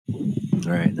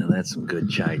All right, now that's some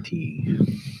good chai tea.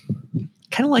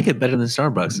 Kind of like it better than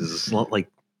Starbucks. It's a lot like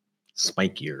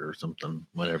spikier or something,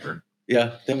 whatever.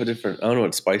 Yeah, they have a different. I don't know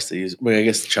what spice they use. I mean, I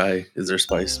guess chai is their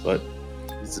spice, but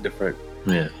it's a different.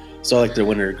 Yeah, So I like their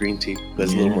winter green tea, but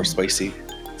it's a little more spicy.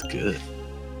 it's good.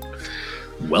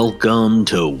 Welcome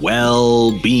to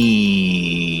Well-Being.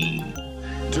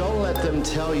 Don't let them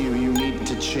tell you you need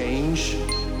to change.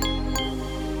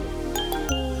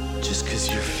 Just because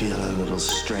you feel a little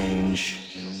strange.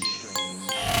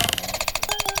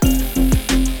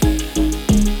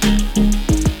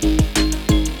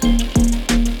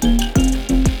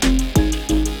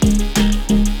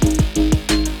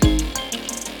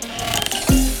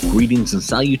 Greetings and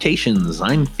salutations.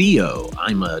 I'm Theo.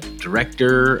 I'm a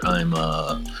director, I'm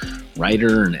a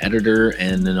writer, an editor,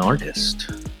 and an artist.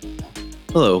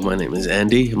 Hello, my name is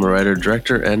Andy. I'm a writer,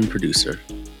 director, and producer.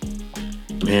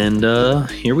 And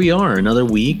here we are, another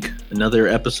week, another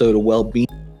episode of Well-Being,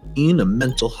 a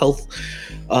mental health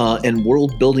and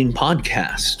world-building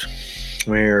podcast,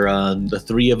 where the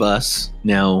three of us,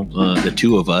 now the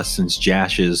two of us, since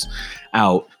Jash is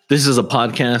out, this is a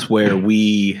podcast where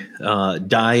we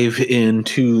dive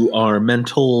into our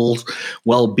mental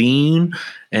well-being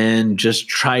and just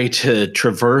try to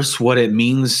traverse what it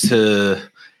means to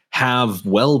have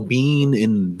well-being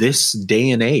in this day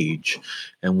and age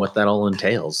and what that all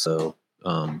entails. So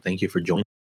thank you for joining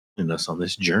us on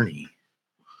this journey.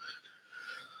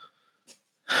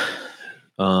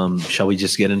 Shall we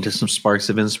just get into some sparks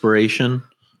of inspiration?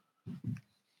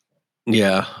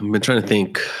 Yeah, I've been trying to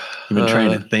think. You've been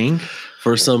trying to think?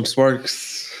 For some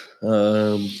sparks.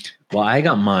 Well, I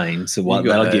got mine, so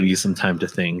that'll ahead. give you some time to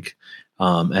think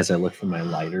as I look for my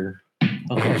lighter.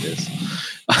 Oh, there it is.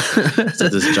 Is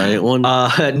that this giant one?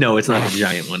 No, it's not the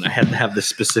giant one. I had to have the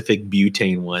specific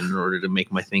butane one in order to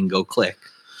make my thing go click.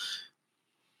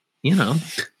 You know,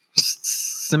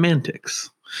 semantics.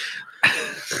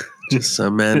 Just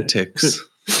semantics.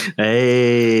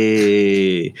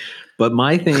 Hey. But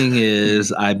my thing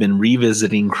is I've been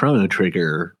revisiting Chrono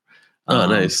Trigger. Oh,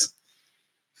 nice.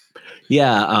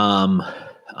 Yeah,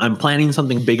 I'm planning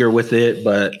something bigger with it,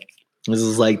 but this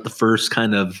is like the first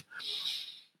kind of,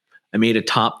 I made a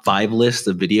top 5 list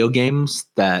of video games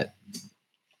that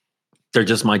they're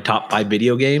just my top 5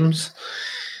 video games.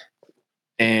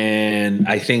 And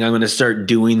I think I'm going to start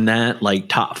doing that, like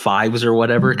top 5s or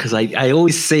whatever. Cause I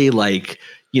always say, like,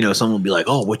 you know, someone will be like,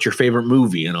 oh, what's your favorite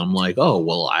movie? And I'm like, oh,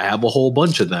 well, I have a whole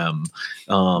bunch of them.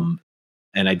 And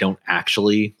I don't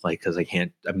actually, like, because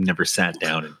I've never sat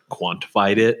down and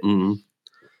quantified it. Mm-hmm.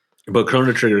 But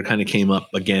Chrono Trigger kind of came up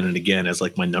again and again as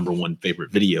like my number 1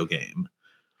 favorite video game.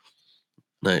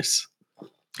 Nice.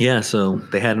 Yeah, so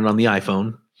they had it on the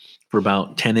iPhone for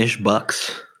about $10-ish.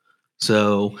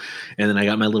 So, and then I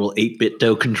got my little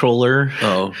 8BitDo controller.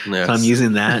 Oh, yes. So I'm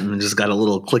using that and just got a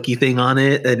little clicky thing on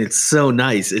it, and it's so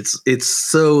nice. It's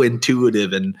so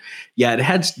intuitive, and yeah, it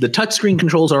had the touchscreen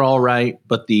controls are all right,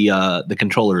 but the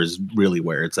controller is really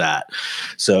where it's at.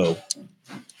 So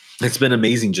it's been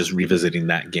amazing just revisiting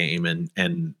that game,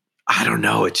 and I don't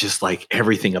know, it's just like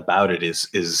everything about it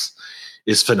is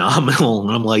phenomenal,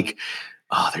 and I'm like,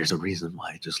 oh, there's a reason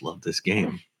why I just love this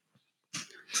game.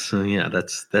 So yeah,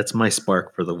 that's my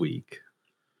spark for the week.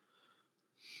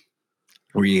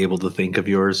 Were you able to think of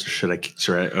yours? Or should I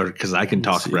or because I can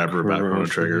talk forever about Chrono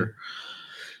Trigger.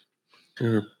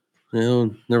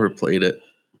 Never played it.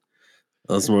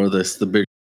 That was more of the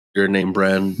bigger name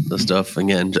brand, the stuff.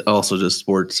 Again, also just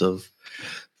sports of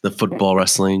the football,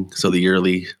 wrestling. So the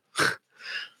yearly.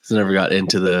 So never got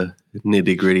into the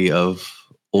nitty gritty of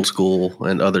old school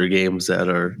and other games that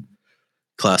are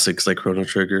classics like Chrono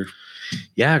Trigger.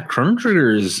 Yeah, Chrono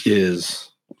Trigger is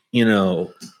you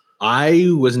know, I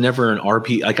was never an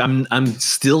RPG. Like I'm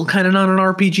still kind of not an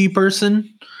RPG person.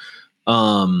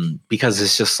 Because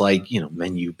it's just like, you know,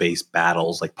 menu based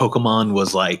battles. Like Pokemon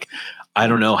was like, I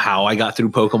don't know how I got through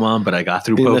Pokemon, but I got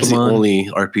through Pokemon. That's the only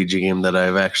RPG game that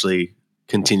I've actually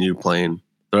continued playing.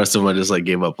 The rest of them I just like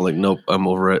gave up. I'm like, nope, I'm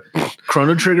over it.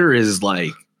 Chrono Trigger is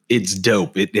like, it's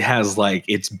dope. It has like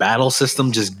its battle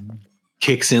system just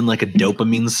kicks in like a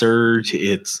dopamine surge.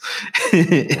 Its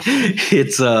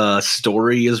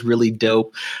story is really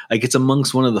dope. Like it's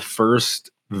amongst one of the first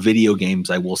video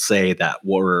games I will say that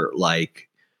were like,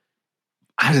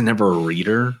 I was never a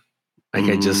reader. Like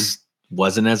I just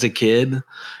wasn't as a kid,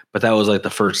 but that was like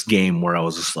the first game where I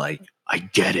was just like, I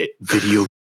get it. Video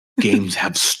games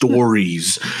have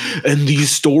stories and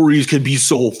these stories can be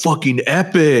so fucking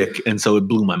epic. And so it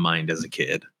blew my mind as a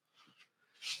kid.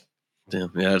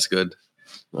 Damn. Yeah, that's good.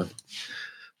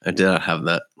 I did not have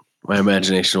that. My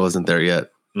imagination wasn't there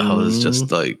yet. I was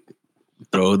just like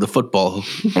throw the football,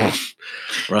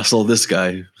 wrestle this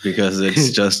guy because it's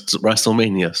just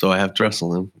WrestleMania, so I have to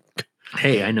wrestle him.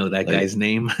 Hey, I know that guy's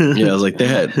name. Yeah, I was like, they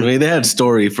had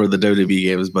story for the WWE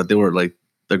games, but they weren't like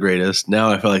the greatest.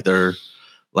 Now I feel like their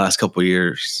last couple of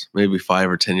years, maybe 5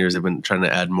 or 10 years, they've been trying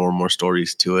to add more and more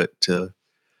stories to it to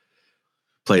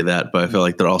play that. But I feel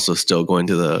like they're also still going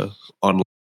to the online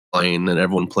and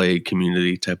everyone play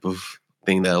community type of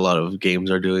thing that a lot of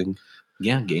games are doing.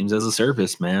 Yeah, games as a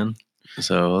service, man.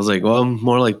 So I was like, well, I'm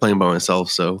more like playing by myself,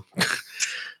 so I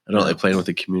don't like playing with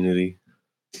the community.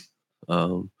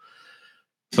 But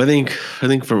I think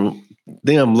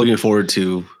I'm looking forward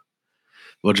to,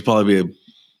 which will probably be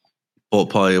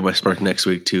probably my spark next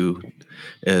week too,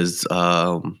 is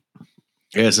I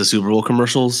guess the Super Bowl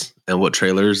commercials and what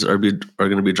trailers are going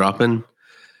to be dropping.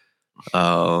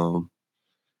 I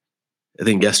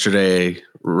think yesterday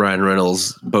Ryan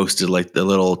Reynolds posted like the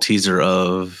little teaser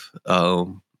of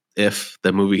If,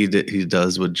 the movie he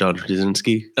does with John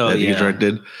Krasinski that he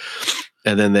directed,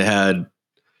 and then they had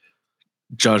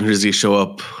John Krasinski show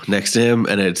up next to him,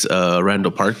 and it's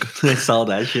Randall Park. I saw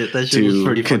that shit. That shit to was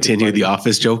pretty continue the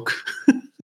Office joke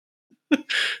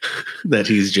that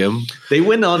he's Jim. They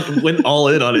went all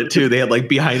in on it too. They had like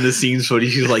behind the scenes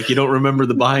footage. He's like, "You don't remember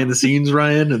the behind the scenes,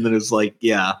 Ryan?" And then it's like,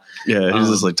 "Yeah." He's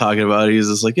just like talking about it. He's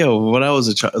just like, "Yo, when I was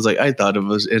a child, I was like, I thought it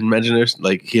was imaginary."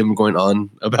 Like him going on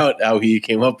about how he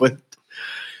came up with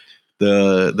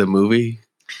the movie.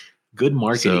 Good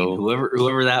marketing. So,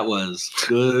 whoever that was,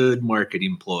 good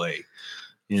marketing ploy.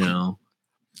 You know.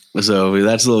 So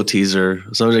that's a little teaser.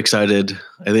 So I'm excited.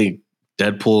 I think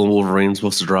Deadpool and Wolverine's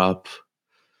supposed to drop.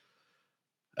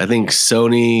 I think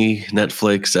Sony,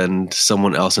 Netflix, and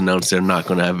someone else announced they're not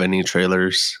going to have any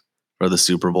trailers for the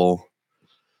Super Bowl.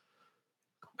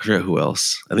 I forget who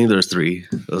else. I think there's 3.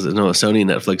 Sony,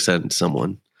 Netflix, and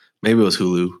someone. Maybe it was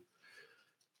Hulu.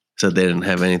 Said they didn't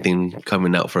have anything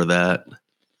coming out for that.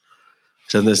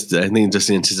 So I think just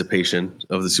the anticipation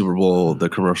of the Super Bowl, the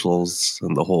commercials,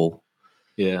 and the whole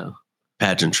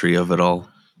pageantry of it all.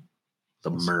 The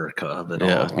America of it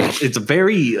all. It's a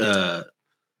very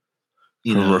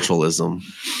commercialism.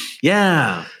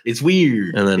 Yeah, it's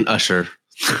weird. And then Usher.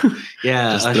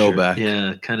 Yeah, just throwback.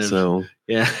 Yeah, kind of. So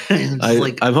yeah,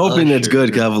 I'm hoping it's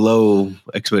good. Cause I have low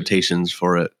expectations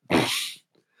for it.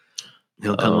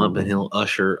 He'll come up and he'll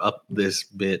usher up this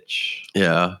bitch.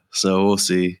 Yeah, so we'll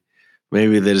see.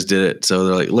 Maybe they just did it. So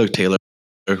they're like, "Look, Taylor,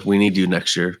 we need you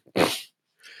next year.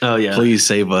 Oh yeah, please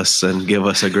save us and give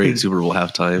us a great Super Bowl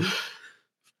halftime."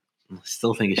 I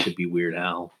still think it should be Weird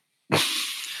Al. I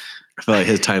feel like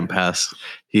his time passed.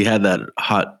 He had that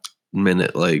hot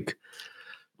minute, like,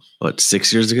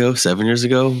 6 years ago, 7 years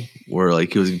ago, where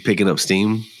like he was picking up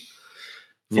steam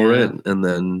for it, and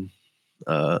then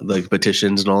like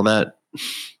petitions and all that.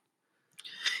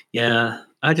 Yeah,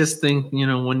 I just think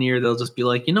 1 year they'll just be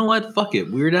like, you know what, fuck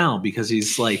it, Weird Al, because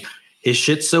he's like his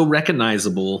shit's so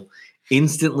recognizable.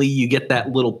 Instantly, you get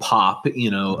that little pop,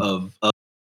 of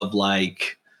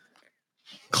like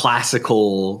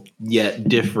classical yet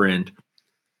different.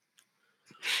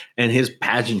 And his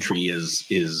pageantry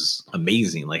is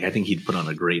amazing. Like, I think he'd put on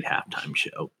a great halftime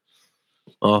show.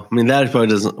 Well, I mean, that probably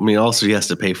doesn't. I mean, also he has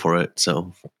to pay for it,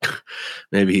 so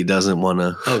maybe he doesn't want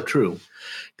to. Oh, true.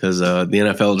 Because the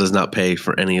NFL does not pay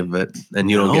for any of it, and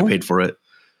you don't get paid for it.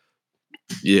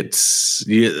 As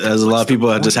a lot of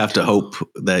people just have to hope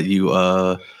that you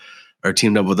are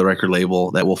teamed up with a record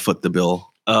label that will foot the bill.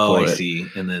 Oh, I see.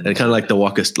 And then kind of like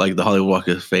the Hollywood Walk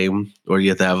of Fame, where you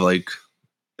have to have like,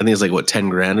 I think it's like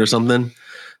 $10,000 or something.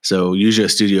 So usually a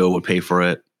studio would pay for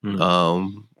it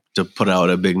to put out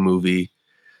a big movie.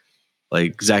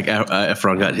 Like Zac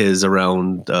Efron got his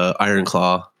around Iron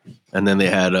Claw, and then they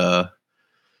had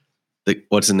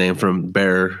what's the name from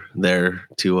Bear there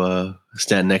to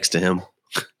stand next to him.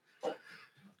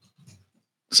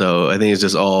 So I think it's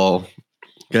just all.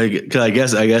 I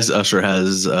guess Usher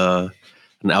has an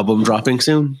album dropping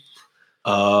soon.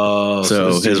 Oh,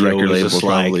 so his record label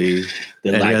probably.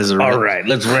 All right,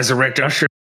 let's resurrect Usher's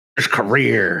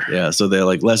career. Yeah, so they're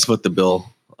like, let's foot the bill.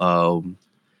 A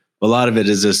lot of it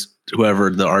is just whoever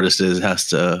the artist is has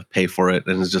to pay for it,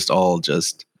 and it's just all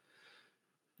just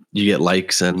you get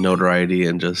likes and notoriety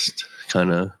and just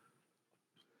kind of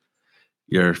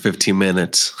your 15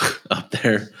 minutes up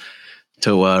there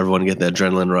to everyone get that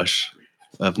adrenaline rush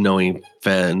of knowing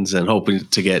fans and hoping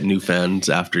to get new fans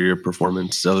after your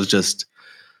performance. So it's just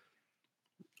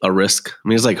a risk. I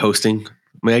mean, it's like hosting. I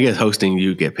mean, I guess hosting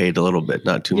you get paid a little bit,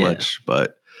 not too much,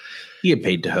 but you get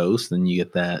paid to host, then you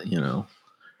get that,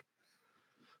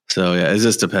 So yeah, it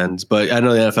just depends. But I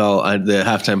know the NFL, the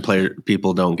halftime player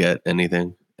people don't get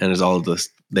anything, and it's all of this.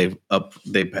 They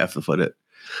have to foot it,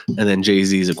 and then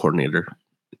Jay-Z is a coordinator.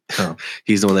 Oh.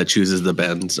 He's the one that chooses the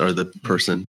bands or the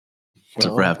person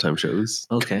for Well, halftime shows.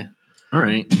 Okay. All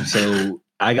right. So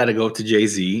I got to go up to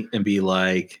Jay-Z and be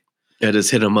like, Yeah,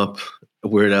 just hit him up.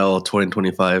 Weird Al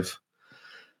 2025.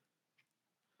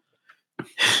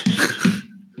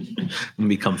 and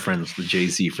become friends with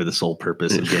Jay-Z for the sole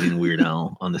purpose of getting Weird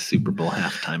Al on the Super Bowl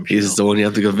halftime show. He's the one you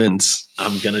have to convince.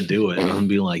 I'm going to do it. I'm going to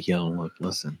be like, yo, look,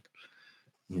 listen,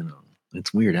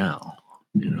 it's Weird Al.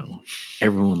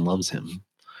 Everyone loves him.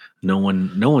 No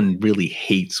one really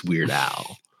hates Weird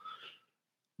Al.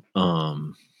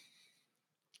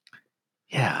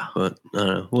 Yeah. But I don't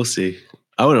know. We'll see.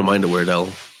 I wouldn't mind a Weird Al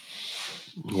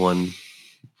one.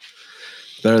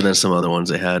 Better than some other ones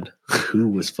they had. Who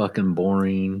was fucking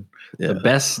boring. Yeah.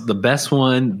 The best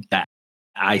one that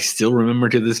I still remember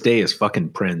to this day is fucking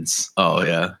Prince. Oh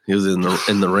yeah. He was in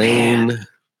the rain. Man.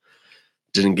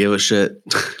 Didn't give a shit.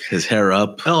 His hair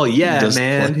up. Oh yeah, Just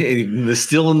man.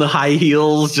 Still in the high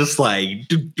heels, just like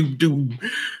do do do.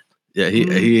 Yeah,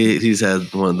 he's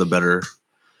had one of the better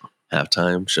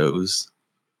halftime shows.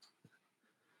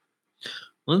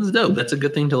 Well, that's dope. That's a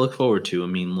good thing to look forward to. I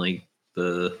mean, like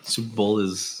the Super Bowl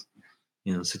is,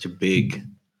 such a big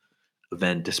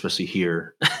event, especially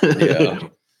here. Yeah. I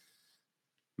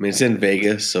mean, it's in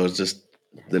Vegas, so it's just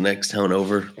the next town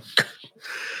over.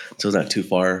 So it's not too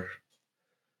far.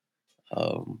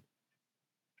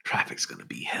 Traffic's gonna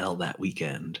be hell that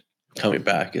weekend. Coming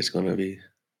back, it's going to be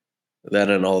that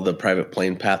and all the private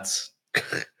plane paths.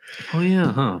 Oh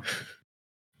yeah, huh?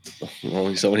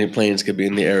 Only so many planes could be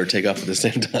in the air or take off at the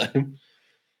same time.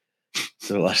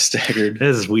 So a lot of staggered.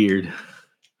 This is weird.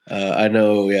 I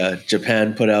know, yeah,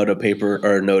 Japan put out a paper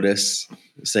or a notice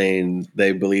saying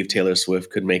they believe Taylor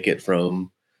Swift could make it from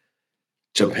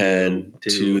Japan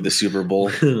to the Super Bowl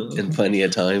in plenty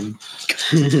of time.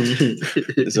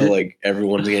 So like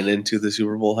everyone's getting into the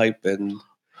Super Bowl hype and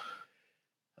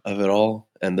of it all,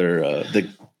 and they're the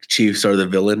Chiefs are the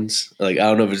villains. Like I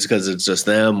don't know if it's because it's just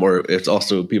them or it's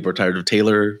also people are tired of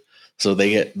Taylor, so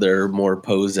they're more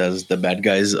posed as the bad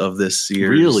guys of this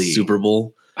year's Super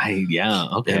Bowl. Okay.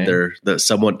 And they're the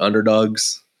somewhat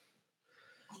underdogs.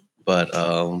 But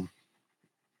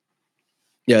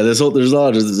yeah, there's a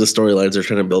lot of the storylines they're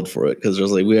trying to build for it because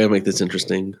there's like we gotta make this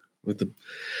interesting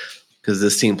because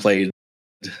this team played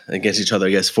against each other,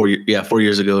 I guess 4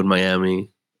 years ago in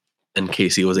Miami, and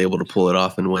Casey was able to pull it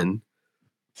off and win.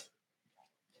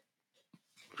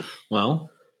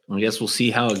 Well, I guess we'll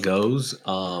see how it goes.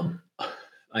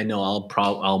 I know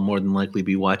I'll more than likely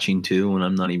be watching too, and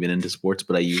I'm not even into sports,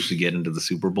 but I usually get into the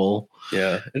Super Bowl.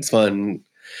 Yeah, it's fun.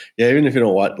 Yeah, even if you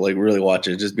don't really watch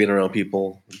it, just being around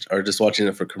people or just watching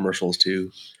it for commercials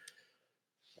too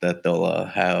that they'll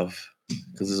have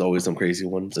because there's always some crazy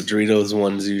ones. The Doritos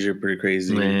one's usually pretty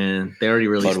crazy. Man, they already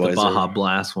released the Baja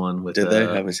Blast one with. Did they?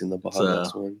 I haven't seen the Baja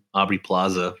Blast one. Aubrey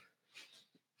Plaza.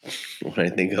 When I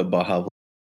think of Baja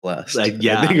Blast, I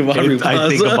think of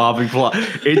Aubrey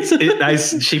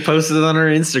Plaza. She posted it on her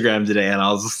Instagram today, and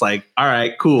I was just like, "All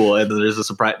right, cool." And then there's a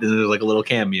surprise. Then there's like a little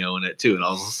cameo in it too, and I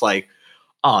was just like,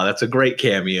 "Oh, that's a great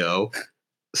cameo."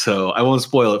 So I won't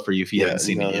spoil it for you if you haven't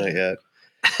seen it yet. Not yet.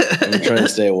 I'm trying to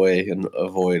stay away and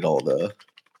avoid all the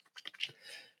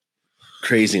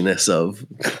craziness of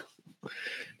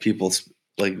people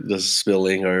like just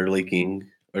spilling or leaking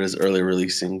or just early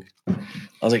releasing. I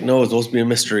was like, no, it's supposed to be a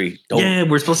mystery. Yeah,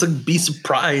 we're supposed to be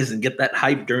surprised and get that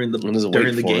hype during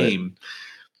the game.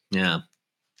 Yeah.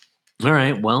 All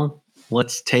right. Well,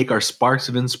 let's take our sparks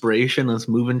of inspiration. Let's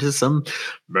move into some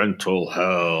mental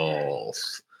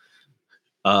health.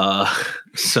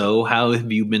 So how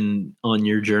have you been on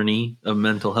your journey of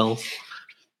mental health?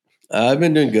 I've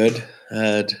been doing good. I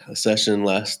had a session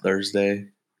last Thursday.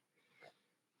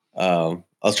 I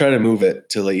was trying to move it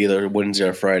to like either Wednesday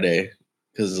or Friday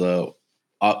because the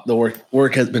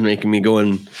work has been making me go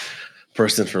in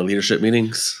person for leadership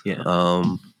meetings. Yeah.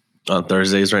 On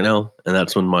Thursdays right now, and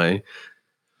that's when my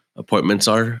appointments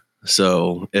are.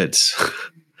 So it's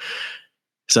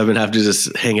I've been having to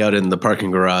just hang out in the parking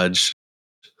garage.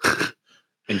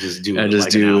 And just do an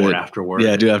hour after work.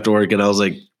 Yeah, do after work. And I was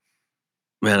like,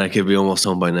 man, I could be almost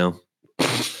home by now.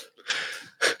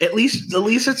 At least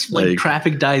it's like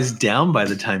traffic dies down by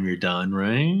the time you're done,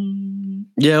 right?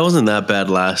 Yeah, it wasn't that bad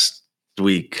last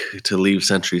week to leave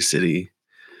Century City,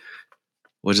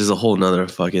 which is a whole nother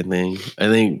fucking thing. I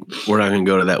think we're not going to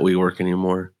go to that WeWork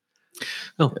anymore.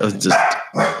 Oh, it was just.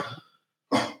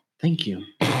 Thank you.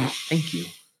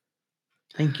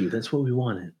 That's what we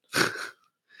wanted.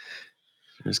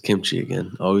 There's kimchi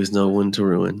again. Always know when to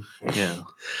ruin. Yeah.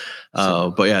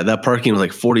 But yeah, that parking was like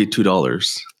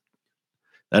 $42.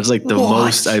 That's like the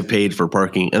most I've paid for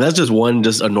parking. And that's just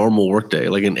a normal work day,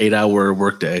 like an 8-hour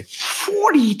work day.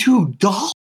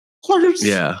 $42?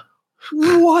 Yeah.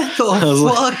 What the fuck?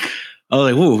 I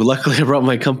was like, whoa, luckily I brought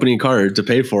my company card to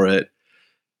pay for it.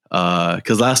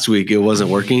 Because last week it wasn't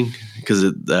working because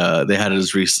they had to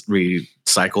just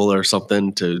recycle or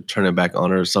something to turn it back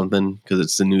on or something because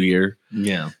it's the new year.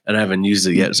 Yeah. And I haven't used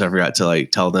it yet. So I forgot to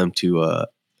like tell them to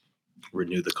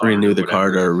renew the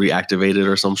card or reactivate it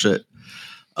or some shit.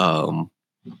 And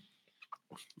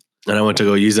I went to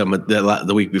go use them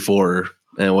the week before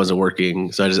and it wasn't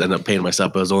working. So I just ended up paying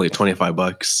myself. It was only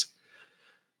 $25,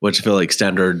 which I feel like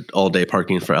standard all day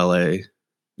parking for LA.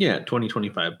 Yeah,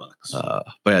 $25. But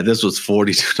yeah, this was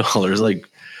 $42. Like,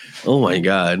 oh my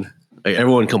God. Like,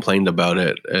 everyone complained about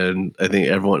it. And I think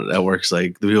everyone at work's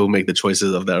like, the people who make the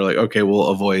choices of that are like, okay, we'll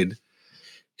avoid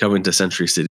coming to Century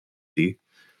City. And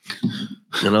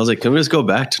I was like, can we just go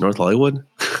back to North Hollywood?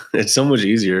 It's so much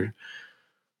easier.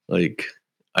 Like,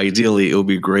 ideally, it would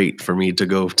be great for me to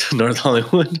go to North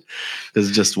Hollywood. There's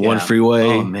just one freeway.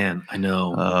 Oh, man, I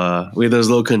know. There's a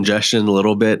little congestion a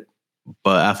little bit.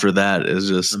 But after that, it's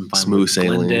just smooth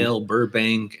sailing. Glendale,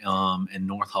 Burbank, and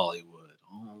North Hollywood.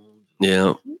 Oh.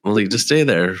 Yeah, well, like just stay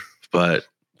there. But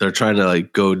they're trying to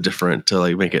like go different to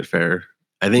like make it fair.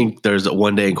 I think there's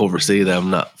one day in Culver City that I'm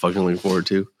not fucking looking forward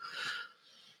to.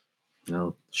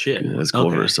 No shit. Yeah, it's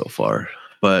Culver so far,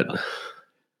 but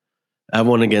I have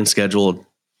one again scheduled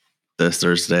this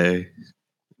Thursday.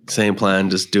 Same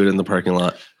plan, just do it in the parking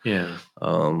lot. Yeah.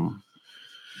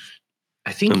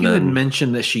 I think you had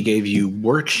mentioned that she gave you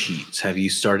worksheets. Have you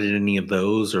started any of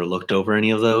those or looked over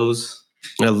any of those?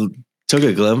 I took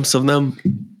a glimpse of them,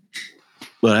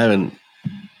 but I haven't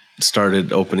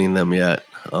started opening them yet.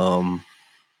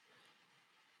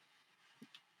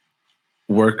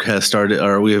 Work has started,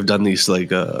 or we have done these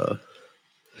like, I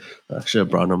should have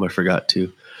brought them, I forgot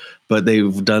to, but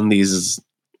they've done these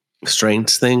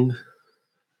strengths thing.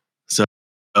 So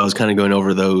I was kind of going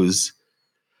over those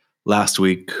last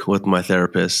week with my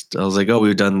therapist. I was like, oh,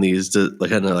 we've done these to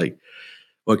like kind of like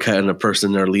what kind of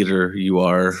person or leader you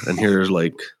are. And here's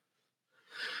like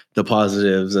the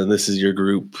positives, and this is your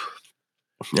group.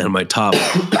 And my top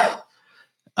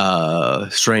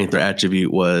strength or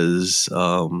attribute was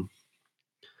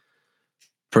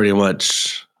pretty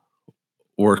much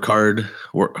work hard,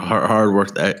 work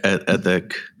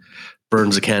ethic,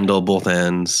 burns a candle both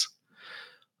ends.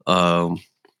 There's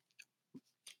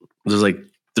like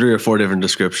 3 or 4 different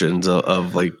descriptions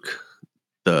of like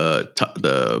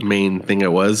the main thing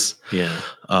it was. Yeah.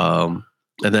 And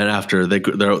then after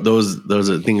those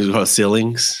are things called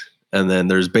ceilings, and then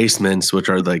there's basements, which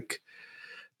are like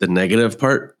the negative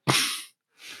part.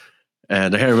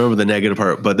 And I can't remember the negative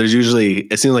part, but there's usually,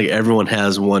 it seems like everyone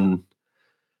has one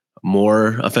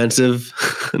more offensive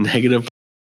negative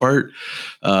part.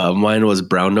 Mine was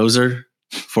brown noser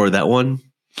for that one.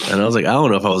 And I was like, I don't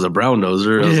know if I was a brown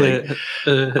noser. I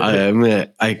was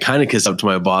like, I kind of kissed up to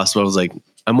my boss, but I was like,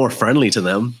 I'm more friendly to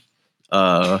them.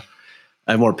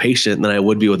 I'm more patient than I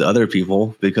would be with other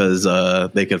people because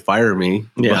they could fire me.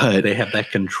 Yeah, but they have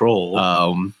that control.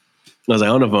 I was like,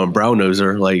 I don't know if I'm a brown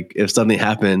noser. Like, if something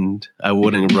happened, I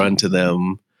wouldn't run to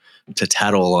them to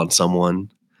tattle on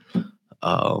someone.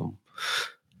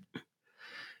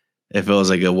 If it was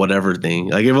like a whatever thing,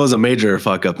 like if it was a major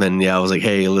fuck up, then yeah, I was like,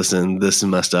 hey, listen, this is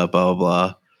messed up, blah, blah,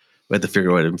 blah. We had to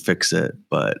figure out a way to fix it.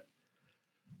 But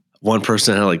one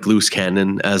person had like loose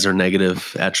cannon as their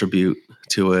negative attribute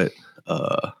to it.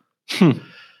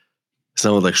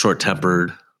 Some with like short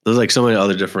tempered. There's like so many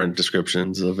other different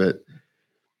descriptions of it.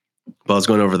 But I was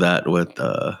going over that with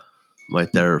my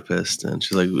therapist, and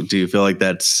she's like, do you feel like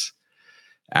that's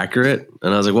accurate?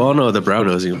 And I was like, well, no, the brown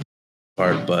nosing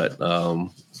part, but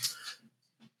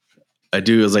I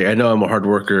do. It's like, I know I'm a hard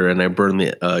worker and I burn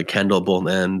the candle both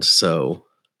ends. So,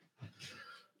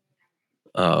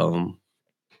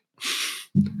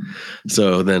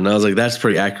 so then I was like, that's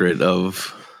pretty accurate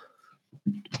of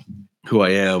who I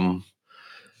am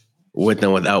with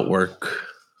and without work.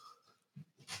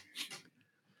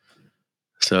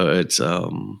 So it's,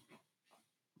 so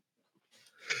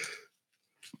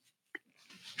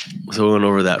we went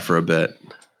over that for a bit,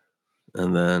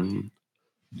 and then,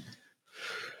 I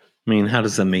mean, how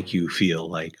does that make you feel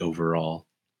like overall?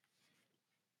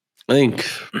 I think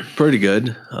pretty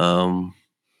good. I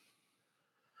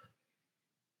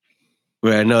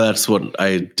know that's what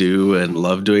I do and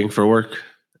love doing for work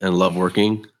and love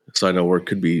working. So I know work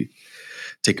could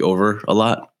take over a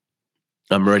lot.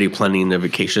 I'm already planning a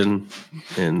vacation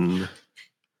in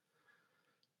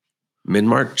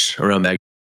mid-March around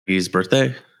Maggie's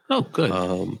birthday. Oh, good.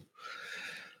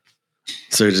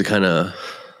 So just kind of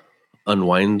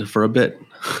unwind for a bit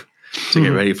to get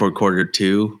ready for quarter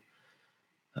 2.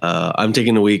 I'm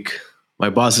taking a week. My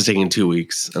boss is taking 2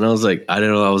 weeks. And I was like, I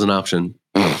didn't know that was an option.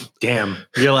 Damn.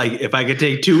 You're like, if I could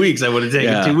take 2 weeks, I would have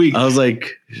taken 2 weeks. I was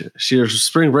like,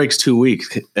 spring break's 2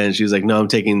 weeks. And she's like, no, I'm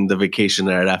taking the vacation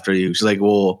right after you. She's like,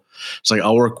 well,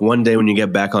 I'll work one day when you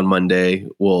get back on Monday.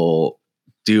 We'll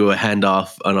do a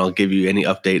handoff and I'll give you any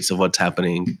updates of what's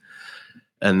happening.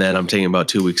 And then I'm taking about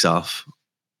 2 weeks off.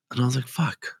 And I was like,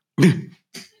 fuck. I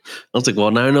was like,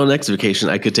 well, now I know next vacation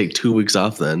I could take 2 weeks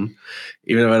off then.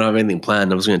 Even if I don't have anything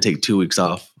planned, I'm just going to take 2 weeks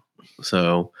off.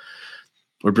 So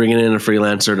we're bringing in a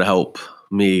freelancer to help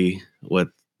me with,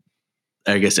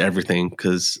 I guess, everything,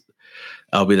 because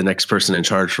I'll be the next person in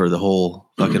charge for the whole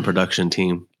fucking production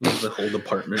team. The whole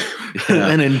department.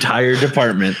 An entire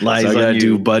department lies on you. I got to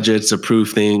do budgets, approve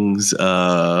things.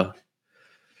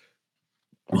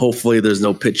 Hopefully there's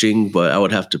no pitching, but I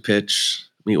would have to pitch,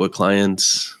 meet with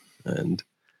clients, and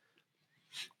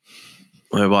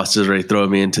my boss is already throwing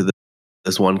me into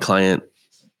this one client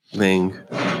thing.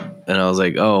 And I was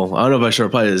like, oh, I don't know if I should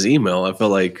reply to this email. I feel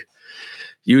like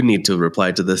you need to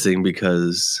reply to this thing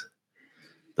because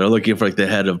they're looking for like the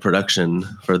head of production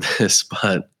for this,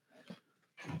 but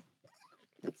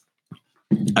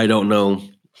I don't know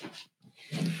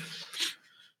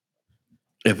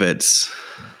if it's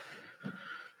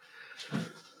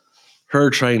her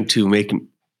trying to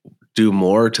do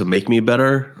more to make me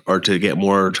better or to get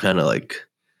more kind of like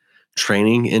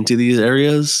training into these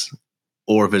areas,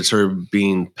 or if it's her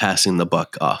passing the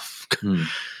buck off.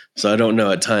 So I don't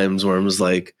know at times where I'm just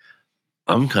like,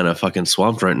 I'm kind of fucking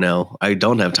swamped right now. I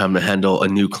don't have time to handle a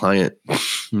new client.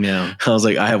 Yeah. I was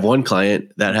like, I have one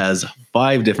client that has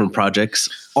 5 different projects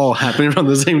all happening around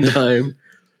the same time.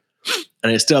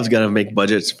 And I still have to gotta make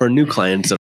budgets for new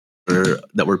clients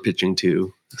that we're pitching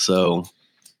to. So,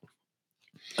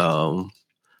 but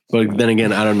then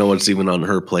again, I don't know what's even on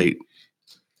her plate.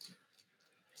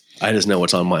 I just know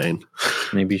what's on mine.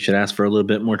 Maybe you should ask for a little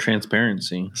bit more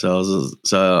transparency. So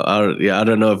I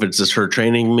don't know if it's just her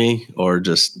training me or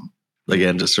just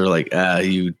her like,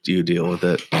 you deal with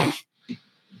it.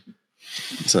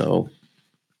 So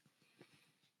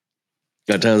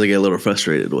at times I get a little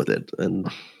frustrated with it, and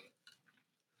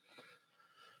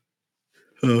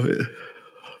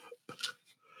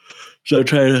so I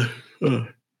try to.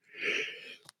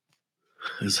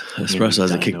 Espresso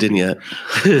hasn't kicked in yet.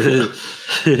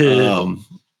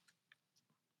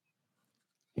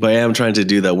 But I am trying to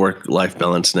do that work-life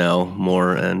balance now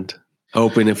more, and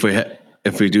hoping if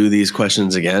we do these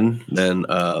questions again, then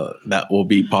that will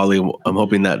be probably. I'm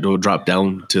hoping that will drop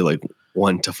down to like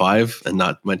 1 to 5 and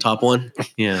not my top one.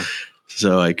 Yeah.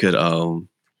 So I could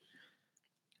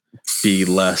be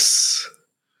less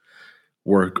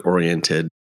work-oriented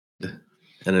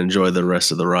and enjoy the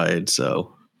rest of the ride.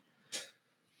 So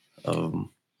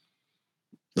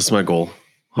that's my goal.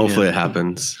 Hopefully it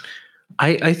happens.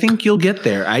 I think you'll get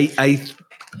there.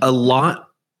 A lot,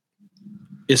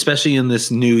 especially in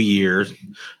this new year,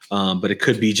 but it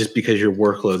could be just because your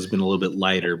workload's been a little bit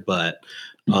lighter, but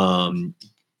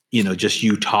just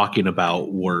you talking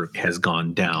about work has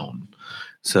gone down.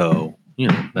 So,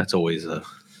 that's always a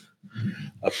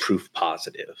proof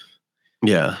positive.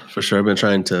 Yeah, for sure. I've been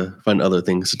trying to find other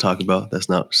things to talk about that's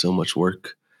not so much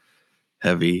work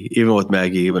heavy. Even with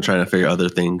Maggie, I've been trying to figure other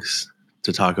things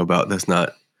to talk about that's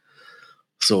not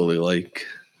solely like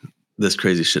this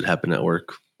crazy shit happened at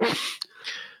work.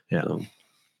 Yeah.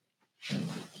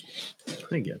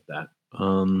 I get that.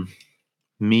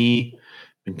 Me,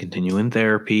 been continuing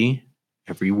therapy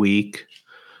every week.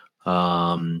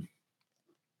 I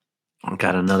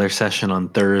got another session on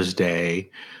Thursday.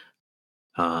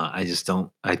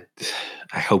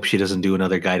 I hope she doesn't do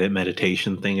another guided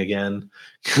meditation thing again,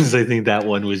 because I think that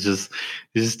one was just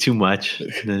too much.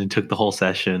 And then it took the whole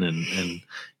session, and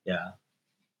yeah,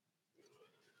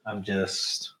 I'm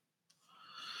just,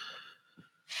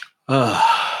 I've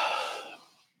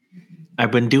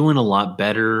been doing a lot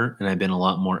better, and I've been a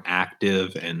lot more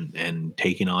active and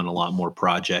taking on a lot more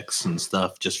projects and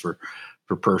stuff just for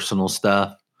personal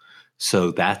stuff. So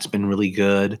that's been really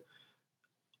good.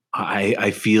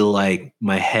 I feel like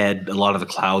my head, a lot of the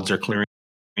clouds are clearing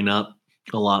up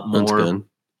a lot more. That's good.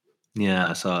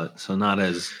 Yeah, so not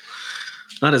as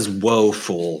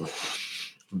woeful,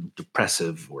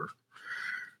 depressive, or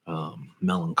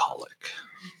melancholic.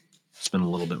 It's been a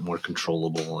little bit more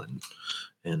controllable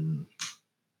and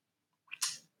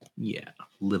yeah,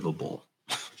 livable.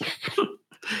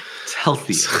 It's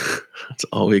healthy. That's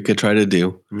all we could try to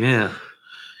do. Yeah.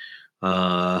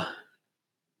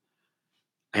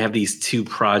 I have these 2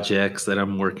 projects that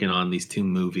I'm working on, these 2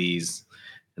 movies,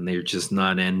 and they're just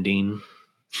not ending.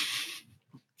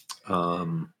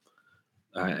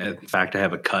 In fact, I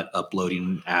have a cut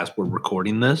uploading as we're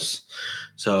recording this.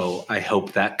 So I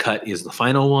hope that cut is the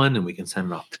final one, and we can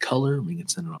send it off to color, we can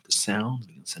send it off to sound,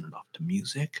 we can send it off to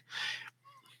music,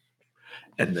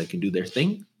 and they can do their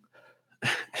thing.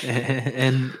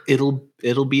 And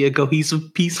it'll be a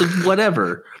cohesive piece of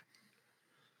whatever.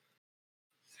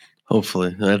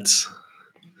 Hopefully. That's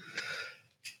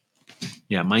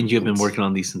Yeah, mind you, I've been working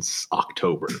on these since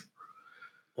October.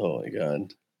 oh my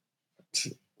god.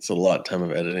 It's a lot of time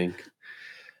of editing.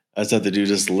 I just have to do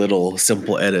just little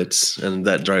simple edits, and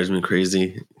that drives me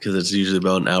crazy because it's usually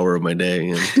about an hour of my day,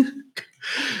 and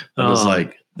I'm just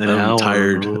like, I'm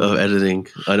tired of editing.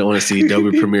 I don't want to see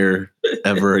Adobe Premiere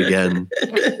ever again.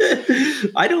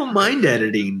 I don't mind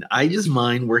editing. I just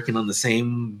mind working on the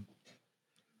same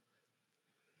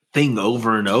thing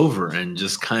over and over and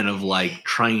just kind of like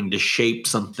trying to shape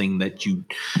something that you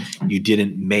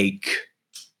didn't make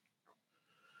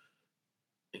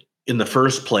in the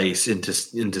first place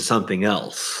into something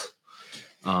else.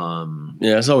 Yeah,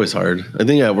 it's always hard. I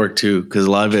think at work too, because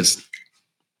a lot of it's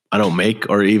I don't make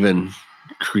or even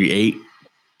create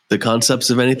the concepts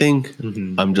of anything.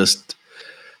 Mm-hmm. I'm just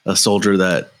a soldier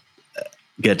that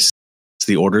gets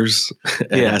the orders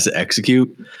and has to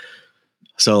execute.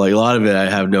 So like a lot of it, I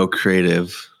have no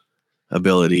creative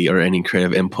ability or any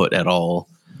creative input at all.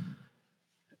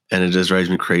 And it just drives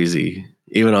me crazy.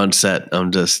 Even on set,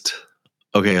 I'm just,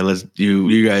 okay, let's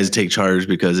you guys take charge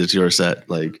because it's your set.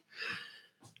 Like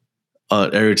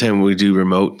every time we do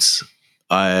remotes,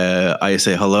 I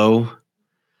say hello,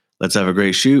 let's have a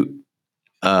great shoot.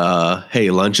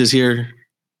 Hey, lunch is here.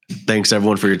 Thanks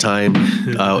everyone for your time.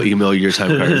 I'll email you your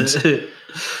time cards.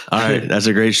 All right, that's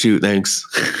a great shoot. Thanks.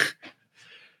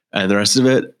 And the rest of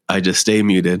it, I just stay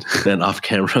muted and off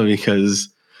camera because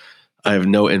I have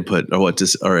no input or what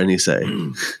to or any say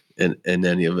in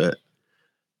any of it.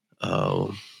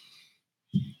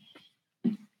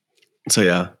 So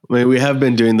yeah, I mean, we have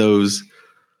been doing those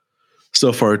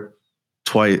so far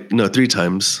 3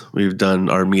 times. We've done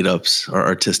our meetups, our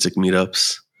artistic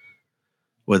meetups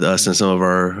with us and some of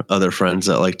our other friends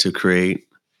that like to create.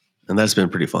 And that's been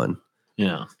pretty fun.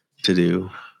 Yeah. To do.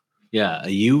 Yeah.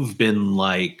 You've been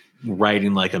like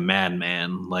writing like a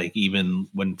madman. Like even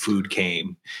when food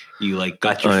came, you like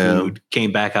got your food,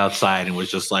 came back outside and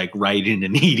was just like writing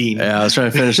and eating. Yeah. I was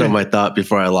trying to finish up my thought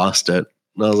before I lost it.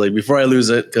 And I was like, before I lose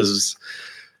it, because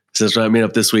since we're meeting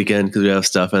up this weekend, because we have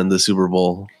stuff and the Super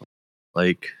Bowl,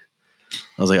 like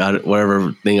I was like,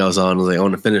 whatever thing I was on, I was like, I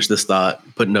want to finish this thought,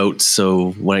 put notes.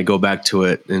 So when I go back to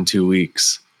it in 2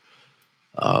 weeks,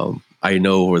 I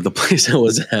know where the place I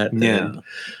was at. Yeah. And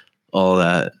all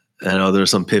that. I know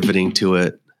there's some pivoting to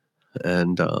it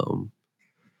and So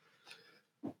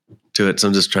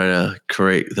I'm just trying to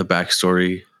create the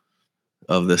backstory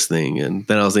of this thing. And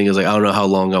then I was thinking, I don't know how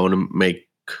long I want to make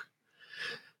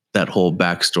that whole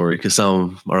backstory because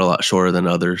some are a lot shorter than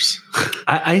others.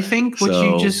 I think what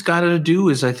you just got to do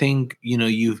is I think,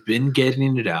 you've been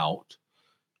getting it out.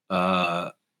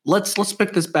 Let's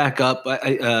pick this back up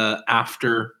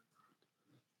after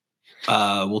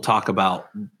we'll talk about,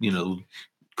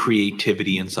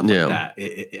 creativity and stuff like that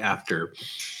after,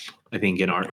 I think in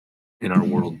our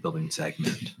world building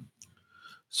segment.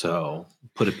 So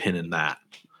put a pin in that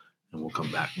and we'll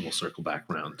come back and we'll circle back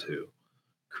around to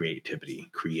creativity,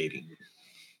 creating.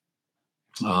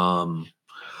 I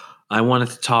wanted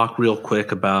to talk real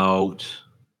quick about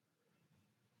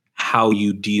how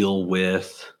you deal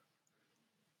with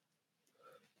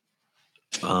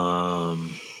I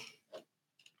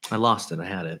lost it. I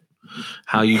had it.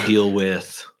 How you deal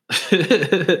with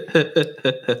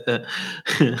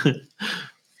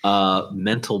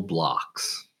mental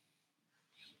blocks.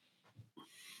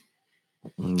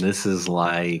 And this is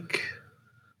like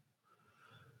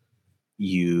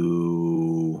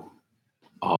you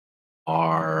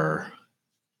are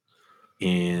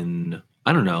in,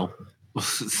 I don't know,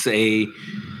 say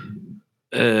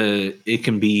it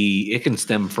can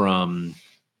stem from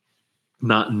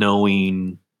not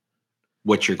knowing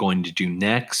what you're going to do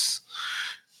next,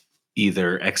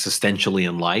 either existentially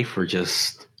in life or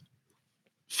just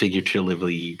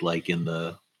figuratively, like in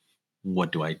the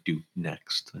what do I do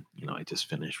next? I just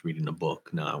finished reading a book.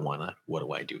 Now what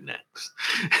do I do next?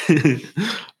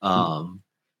 How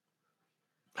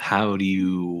do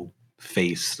you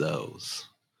face those?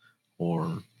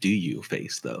 Or do you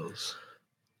face those?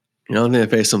 I don't think I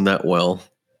face them that well.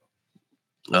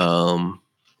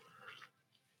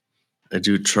 I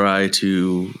do try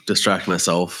to distract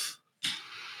myself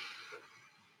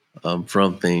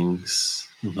from things.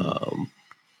 Mm-hmm.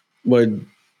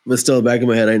 But still, back in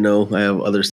my head, I know I have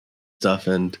other stuff,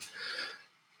 and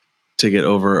to get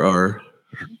over our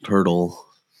hurdle.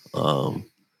 And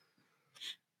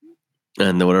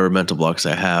then whatever mental blocks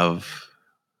I have,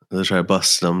 I try to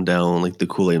bust them down like the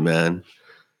Kool-Aid Man.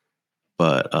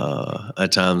 But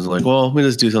at times I'm like, well, let me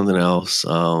just do something else.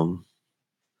 I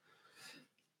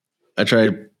try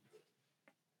to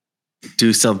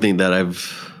do something that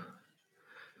I've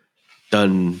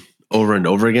done over and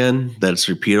over again, that's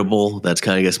repeatable, that's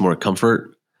kind of gets more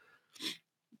comfort.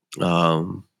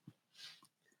 To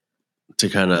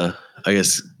kind of, I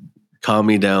guess, calm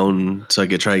me down so I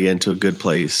could try to get into a good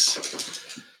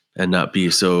place and not be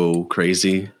so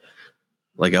crazy.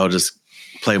 Like I'll just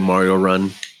play Mario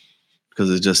Run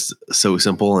because it's just so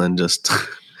simple and just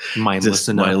Mindless just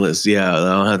enough. mindless. Yeah, I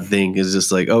don't have to think. It's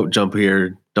just like, oh, jump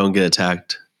here, don't get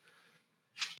attacked.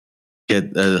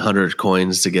 Get 100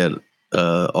 coins to get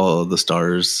all of the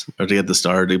stars, or to get the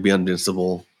star to be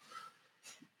invincible.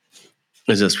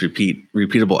 It's just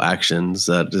repeatable actions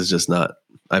that is just not.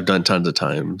 I've done tons of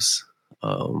times,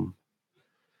 and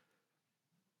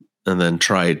then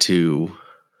try to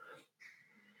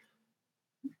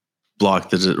block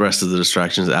the rest of the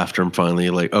distractions after I'm finally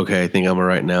like, okay, I think I'm all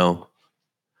right now.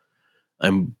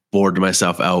 I'm bored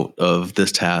myself out of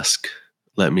this task.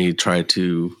 Let me try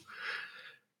to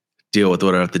deal with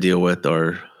what I have to deal with,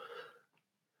 or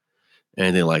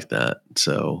anything like that.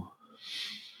 So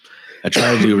I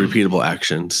try to do repeatable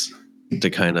actions to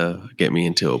kind of get me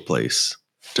into a place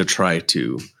to try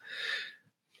to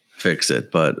fix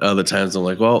it. But other times I'm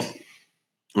like, well,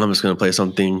 I'm just going to play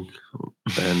something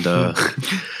and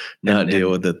not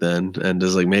deal with it then. And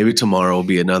just like, maybe tomorrow will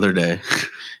be another day.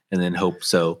 And then hope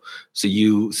so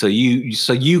you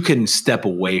can step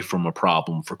away from a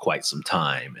problem for quite some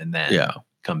time and then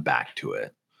come back to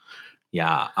it.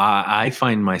 Yeah, I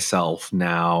find myself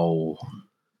now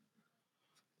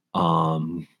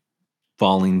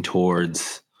falling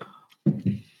towards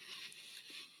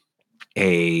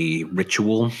a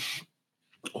ritual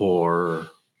or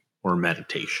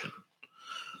meditation.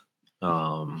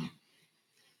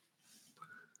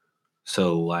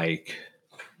 So like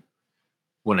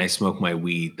when I smoke my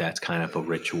weed, that's kind of a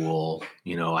ritual.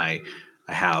 You know, I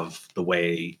have the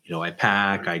way, you know, I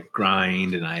pack, I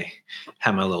grind, and I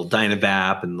have my little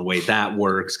Dynavap and the way that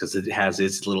works because it has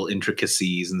its little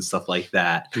intricacies and stuff like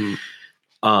that. And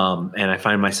I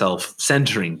find myself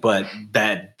centering, but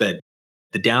the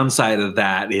downside of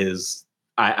that is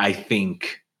I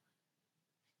think,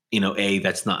 you know,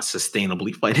 that's not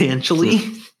sustainably financially,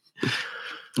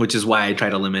 which is why I try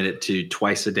to limit it to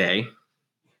twice a day.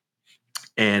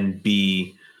 And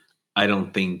B, I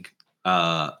don't think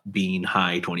being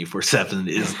high 24/7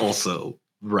 is also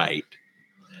right.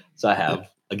 So I have,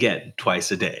 again,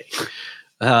 twice a day.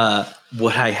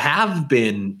 What I have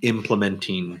been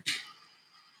implementing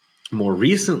more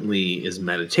recently is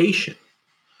meditation.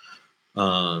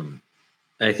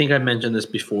 I think I mentioned this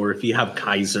before. If you have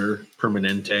Kaiser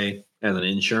Permanente as an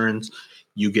insurance,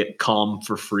 you get Calm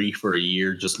for free for a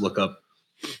year. Just look up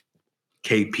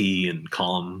KP and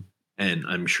Calm, and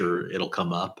I'm sure it'll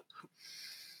come up.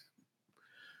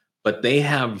 But they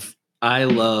have, I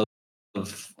love,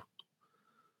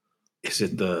 is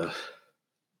it the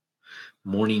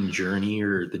Morning Journey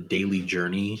or the Daily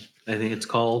Journey? I think it's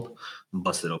called. I'm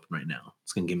busted open right now.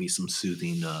 It's going to give me some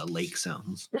soothing lake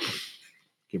sounds.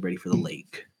 Get ready for the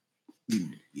lake.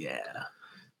 Yeah.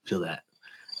 Feel that.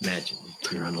 Imagine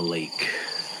you're on a lake.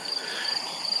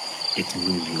 It's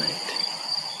moonlit.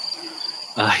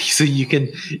 So you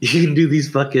can do these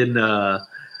fucking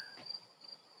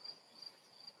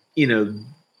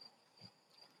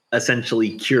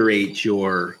essentially curate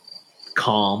your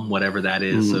calm, whatever that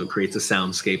is. So it creates a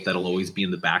soundscape that'll always be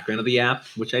in the background of the app,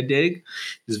 which I dig.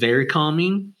 It's very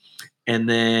calming. And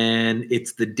then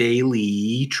it's the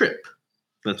Daily Trip.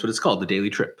 That's what it's called, the Daily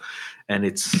Trip. And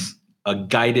it's a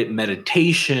guided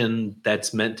meditation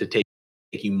that's meant to take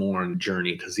you more on a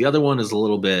journey, because the other one is a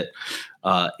little bit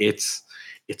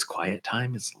it's quiet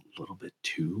time. It's a little bit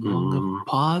too long of a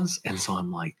pause. And so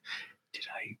I'm like, did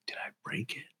I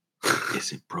break it?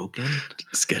 Is it broken?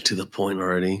 Let's get to the point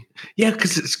already. Yeah,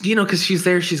 because because she's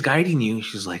there, she's guiding you.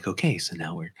 She's like, okay, so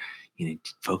now we're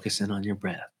focusing on your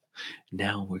breath.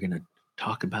 Now we're gonna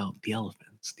talk about the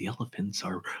elephants. The elephants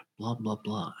are blah blah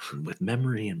blah, and with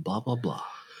memory and blah blah blah.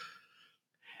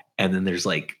 And then there's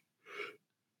like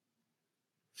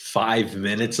 5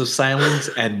 minutes of silence,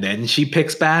 and then she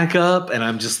picks back up, and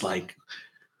I'm just like,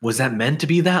 was that meant to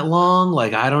be that long?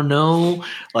 Like, I don't know.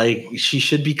 Like, she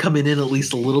should be coming in at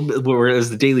least a little bit, whereas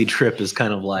the Daily Trip is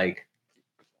kind of like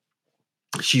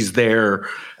she's there,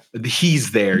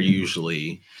 he's there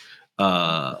usually,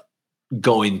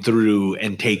 going through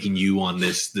and taking you on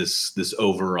this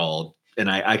overall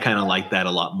I kind of like that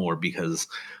a lot more because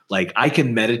like I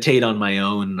can meditate on my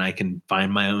own and I can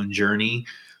find my own journey.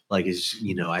 Like it's,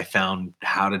 I found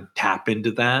how to tap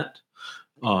into that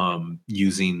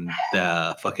using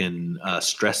the fucking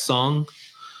stress song.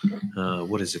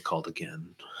 What is it called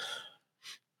again?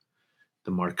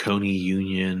 The Marconi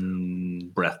Union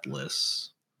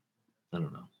Breathless. I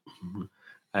don't know. Mhm.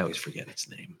 I always forget its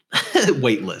name.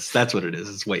 Weightless. That's what it is.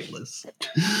 It's weightless.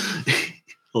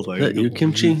 Hold on. Is that you,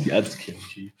 Kimchi? That's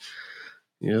Kimchi.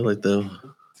 Yeah, like the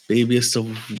babiest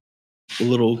of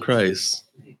little Christ.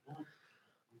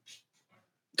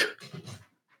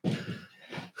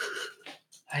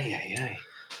 Ay.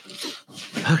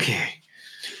 Okay.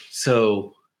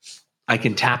 So I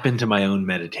can tap into my own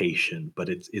meditation, but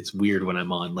it's weird when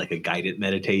I'm on like a guided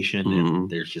meditation and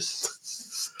there's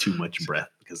just too much breath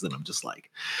because then I'm just like,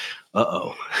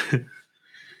 uh-oh.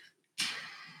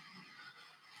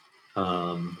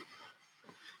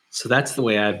 So that's the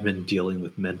way I've been dealing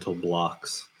with mental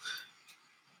blocks.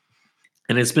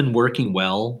 And it's been working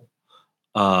well.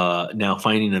 Now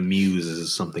finding a muse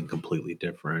is something completely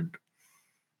different.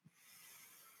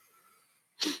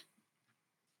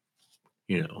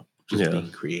 Just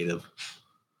being creative.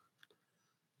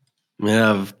 I mean, I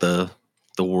have the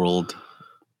world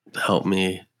to help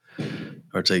me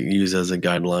or to use as a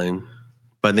guideline.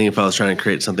 But I think if I was trying to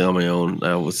create something on my own,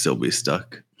 I would still be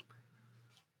stuck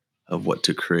of what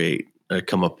to create. I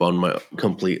come up on my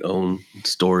complete own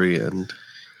story and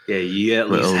you at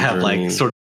my least own have journey. like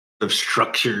sort of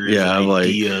structures Yeah, and like-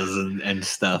 ideas and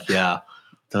stuff. Yeah.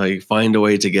 to like find a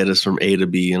way to get us from A to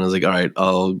B. And I was like, all right,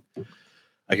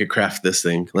 I could craft this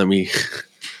thing. Let me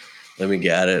get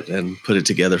at it and put it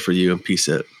together for you and piece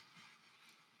it.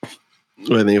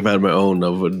 But I think if I had my own, I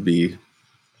would be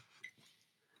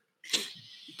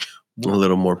a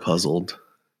little more puzzled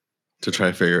to try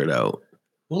to figure it out.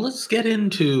 Well, let's get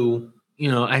into,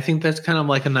 I think that's kind of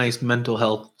like a nice mental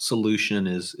health solution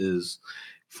is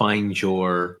find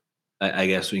your, I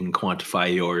guess we can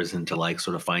quantify yours into like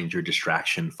sort of find your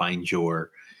distraction, find your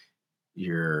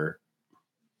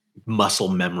muscle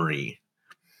memory,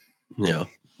 Yeah.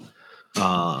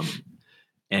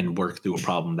 and work through a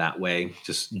problem that way.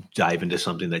 Just dive into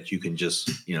something that you can just,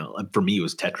 for me, it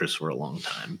was Tetris for a long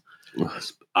time.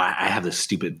 I have this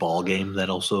stupid ball game that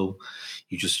also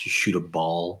you shoot a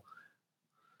ball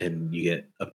and you get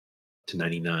up to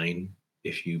 99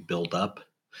 if you build up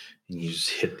and you just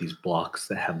hit these blocks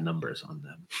that have numbers on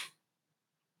them.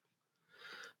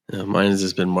 Yeah, mine has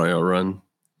just been Mario Run.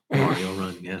 Mario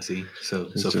Run, yeah, see? So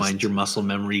find your muscle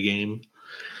memory game.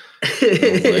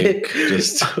 Like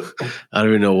just I don't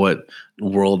even know what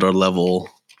world or level,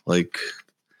 like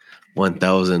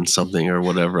 1000 something or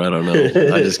whatever. I don't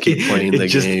know. I just keep playing the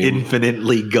just game.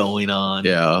 infinitely going on.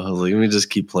 Yeah, I was like, let me just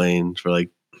keep playing for like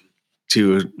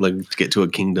to get to a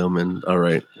kingdom and all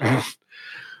right,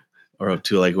 or up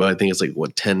to like I think it's like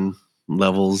 10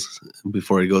 levels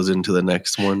before he goes into the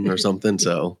next one or something.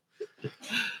 So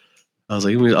I was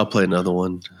like, I'll play another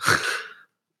one.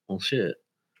 Well, shit.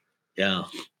 Yeah.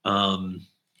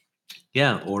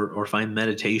 Yeah, or find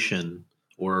meditation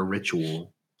or a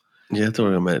ritual. Yeah, it's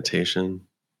a meditation.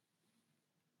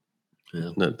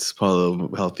 Yeah. That's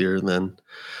probably healthier than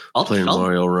I'll playing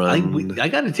Mario Run. I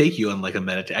got to take you on like a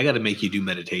meditation. I got to make you do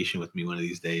meditation with me one of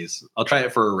these days. I'll try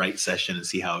it for a right session and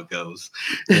see how it goes.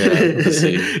 Yeah, let's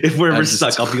see. If we're ever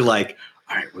stuck, I'll be like,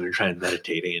 all right, we're going to try and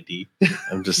meditate, Andy.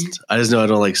 I just know I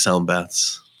don't like sound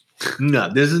baths. No,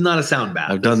 this is not a sound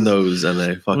bath. I've done those and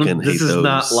I fucking hate those. This is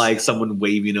not like someone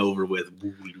waving over with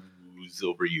woos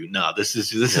over you. No, this is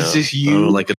just I you.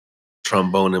 don't like a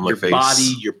trombone in my your face.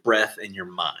 body, your breath, and your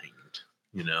mind.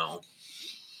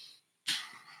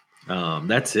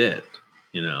 That's it.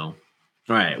 All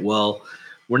right. Well,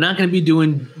 we're not going to be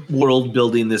doing world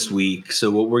building this week.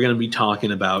 So what we're going to be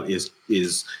talking about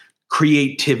is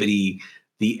creativity,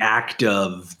 the act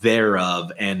of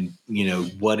thereof, and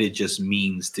what it just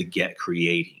means to get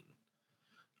creating.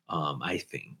 I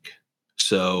think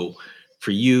so.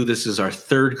 For you, this is our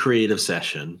third creative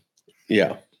session.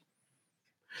 Yeah.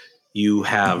 You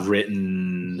have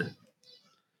written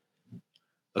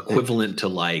equivalent to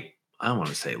like, I want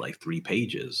to say like 3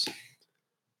 pages,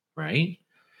 right?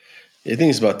 I think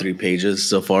it's about 3 pages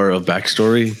so far of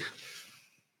backstory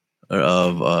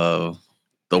of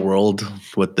the world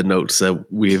with the notes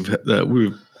that we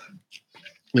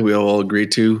all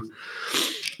agreed to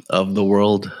of the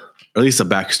world, or at least a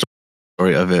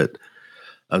backstory of it.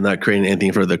 I'm not creating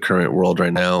anything for the current world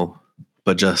right now,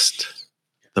 but just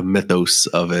the mythos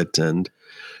of it and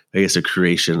I guess the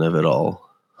creation of it all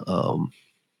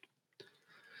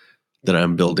that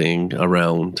I'm building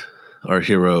around our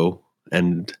hero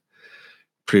and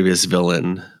previous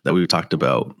villain that we've talked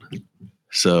about.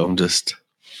 So I'm just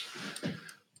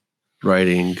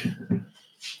writing.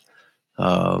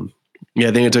 Yeah,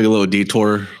 I think it took a little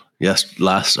detour. Yes,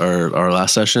 our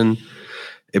last session,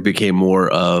 it became more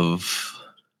of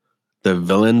the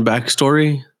villain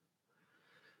backstory.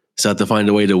 So I have to find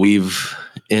a way to weave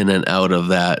in and out of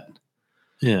that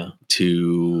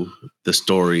to the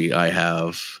story I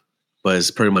have. But it's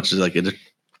pretty much like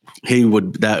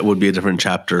that would be a different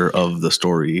chapter of the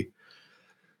story.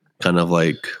 Kind of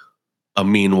like a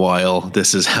meanwhile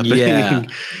this is happening. Yeah.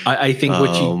 I think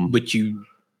what you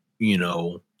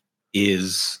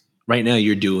is right now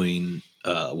you're doing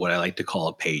what I like to call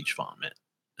a page vomit,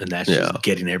 and that's just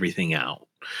getting everything out,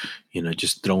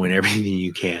 just throwing everything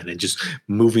you can and just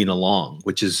moving along,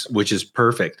 which is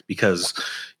perfect because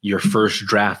your first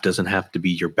draft doesn't have to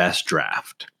be your best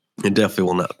draft. It definitely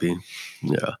will not be.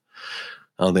 Yeah.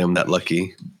 I don't think I'm that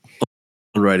lucky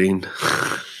writing.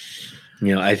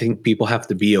 I think people have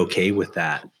to be okay with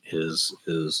that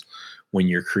is when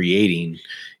you're creating,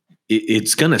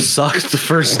 it's going to suck the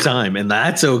first time, and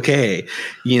that's okay.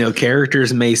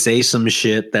 Characters may say some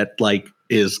shit that like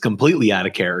is completely out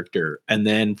of character. And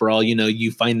then for all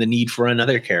you find the need for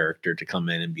another character to come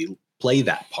in and play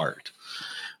that part.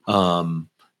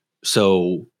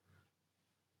 So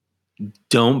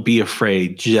don't be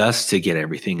afraid just to get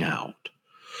everything out.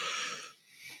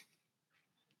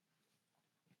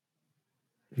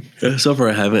 So far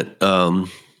I haven't.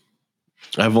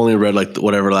 I've only read like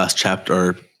whatever last chapter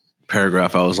or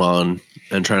paragraph I was on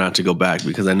and try not to go back,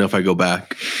 because I know if I go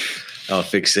back, I'll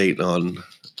fixate on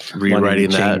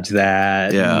rewriting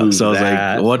that. Yeah. So I was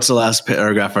like, what's the last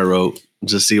paragraph I wrote?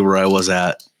 Just see where I was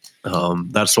at.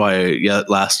 That's why,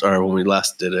 when we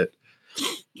last did it,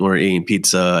 we were eating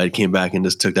pizza, I came back and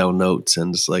just took down notes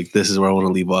and just like, this is where I want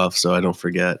to leave off so I don't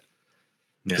forget.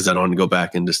 Because I don't want to go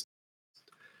back and just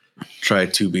try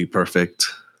to be perfect.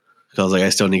 Because I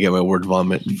still need to get my word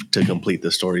vomit to complete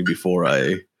the story before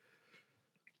I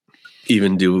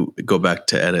even go back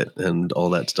to edit and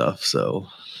all that stuff. So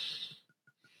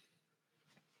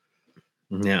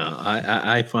yeah,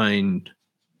 I find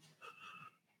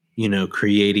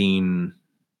creating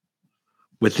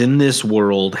within this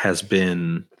world has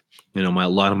been a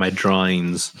lot of my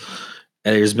drawings.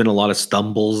 There's been a lot of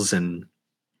stumbles and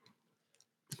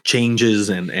changes,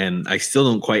 and I still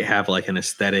don't quite have like an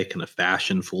aesthetic and a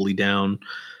fashion fully down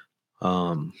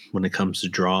when it comes to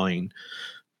drawing.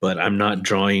 But I'm not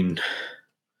drawing.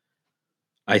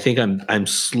 I think I'm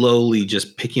slowly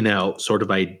just picking out sort of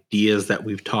ideas that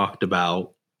we've talked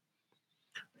about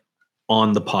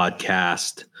on the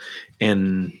podcast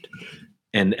and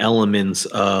elements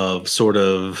of sort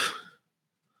of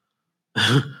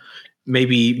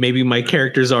maybe my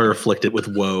characters are afflicted with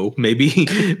woe. Maybe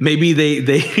they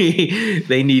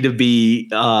need to be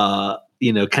kind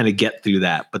of get through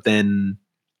that. But then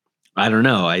I don't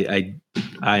know.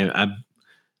 I'm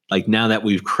like, now that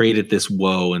we've created this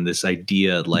woe and this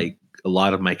idea, like a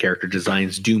lot of my character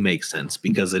designs do make sense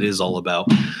because it is all about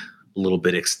a little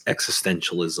bit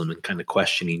existentialism and kind of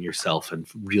questioning yourself and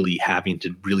really having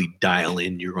to really dial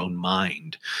in your own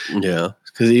mind. Yeah.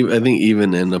 Because I think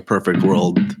even in a perfect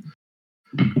world,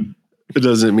 it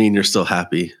doesn't mean you're still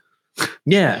happy.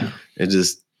 Yeah. It's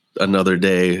just another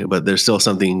day, but there's still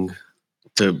something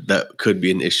that could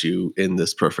be an issue in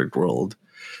this perfect world.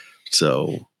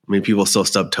 So, I mean, people still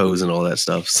stub toes and all that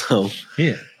stuff. So,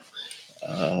 yeah.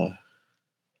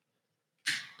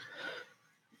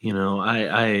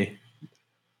 I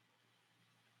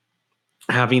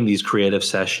having these creative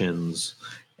sessions,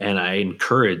 and I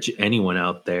encourage anyone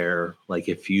out there, like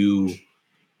if you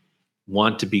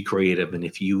want to be creative and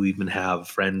if you even have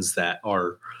friends that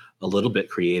are a little bit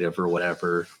creative or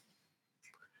whatever,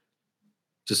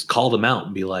 just call them out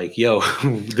and be like, yo,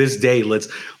 this day, let's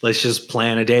just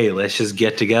plan a day. Let's just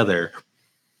get together.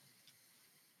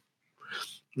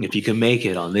 If you can make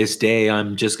it on this day,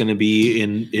 I'm just going to be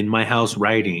in my house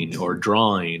writing or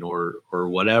drawing or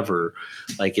whatever.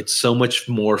 Like, it's so much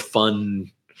more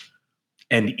fun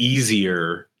and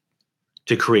easier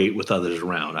to create with others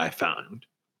around, I found.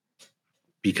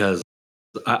 Because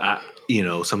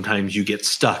sometimes you get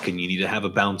stuck and you need to have a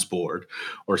bounce board,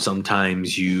 or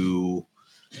sometimes you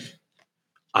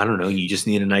just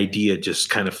need an idea just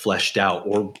kind of fleshed out,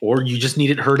 or you just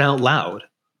need it heard out loud.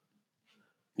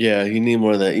 Yeah, you need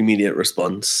more of that immediate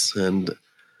response and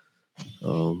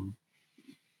all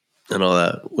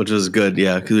that, which is good.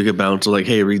 Yeah, because we could bounce like,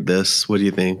 hey, read this. What do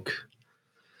you think?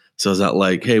 So it's not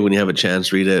like, hey, when you have a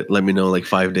chance, read it. Let me know in like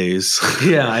 5 days.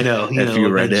 Yeah, I know. If you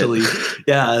read it.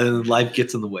 Yeah, life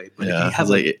gets in the way. But yeah, it's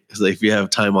like if you have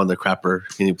time on the crapper,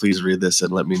 can you please read this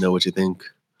and let me know what you think?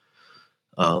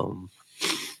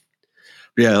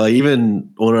 Yeah, like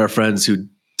even one of our friends who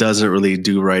doesn't really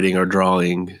do writing or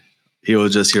drawing, he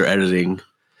was just here editing,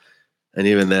 and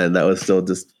even then, that was still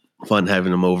just fun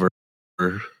having him over.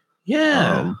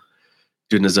 Yeah.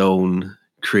 Doing his own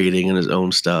creating and his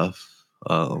own stuff.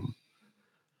 So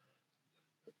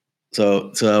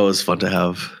that was fun to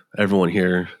have everyone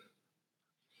here,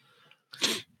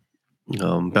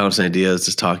 bouncing ideas,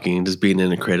 just talking, just being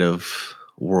in a creative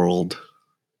world,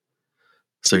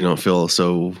 so you don't feel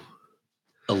so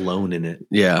alone in it.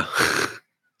 Yeah.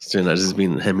 So not just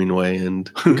being Hemingway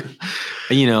and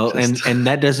and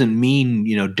that doesn't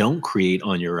mean, don't create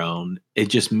on your own. It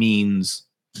just means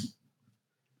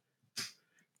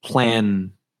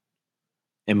plan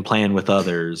with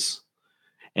others,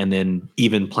 and then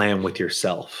even plan with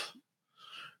yourself,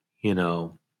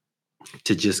 to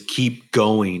just keep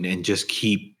going and just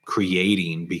keep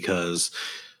creating, because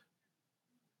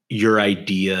your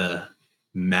idea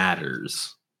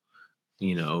matters.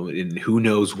 And who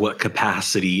knows what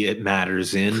capacity it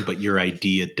matters in, but your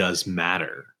idea does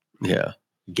matter. Yeah.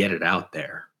 Get it out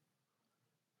there.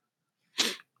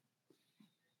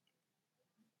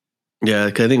 Yeah,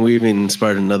 I think we even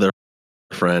inspired another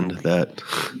friend that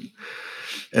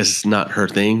it's not her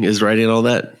thing, is writing all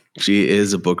that. She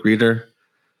is a book reader,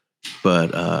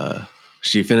 but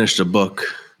she finished a book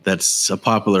that's a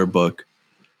popular book,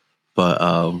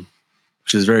 but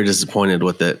she was very disappointed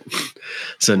with it.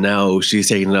 So now she's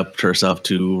taking it up to herself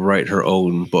to write her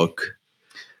own book.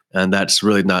 And that's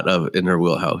really not in her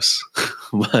wheelhouse.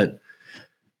 But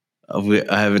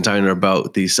I have been talking to her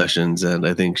about these sessions, and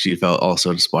I think she felt also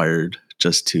inspired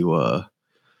just to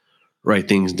write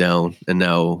things down. And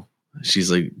now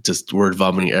she's like just word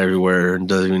vomiting everywhere and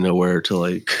doesn't even know where to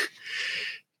like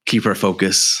keep her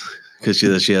focus, because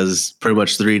she has pretty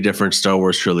much 3 different Star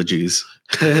Wars trilogies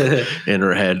in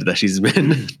her head that she's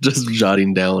been just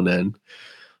jotting down and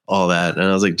all that. And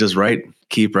I was like, just write,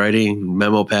 keep writing,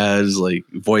 memo pads, like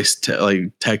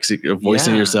texting,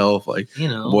 voicing yourself, like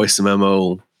voice a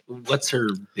memo. What's her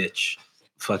bitch?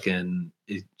 Fucking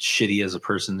shitty as a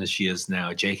person as she is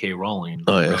now, J.K. Rowling.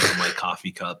 Oh, yeah. Wrote like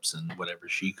coffee cups and whatever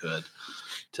she could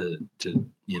to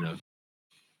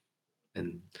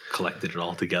and collected it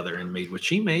all together and made what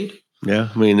she made. Yeah,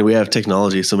 I mean, we have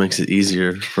technology, so it makes it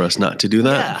easier for us not to do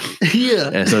that.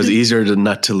 Yeah. And so it's easier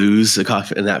not to lose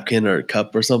a napkin or a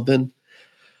cup or something.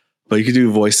 But you could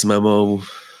do voice memo,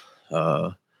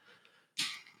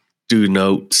 do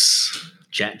notes,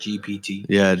 Chat GPT.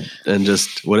 yeah, and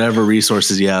just whatever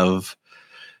resources you have,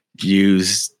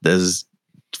 use as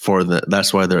for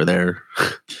that's why they're there.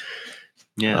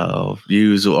 Yeah.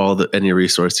 Use any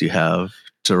resource you have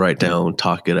to write down,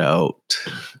 talk it out,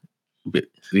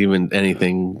 even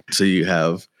anything, so you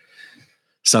have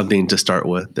something to start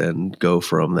with and go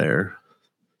from there.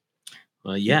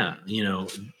 Yeah,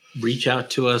 reach out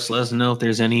to us. Let us know if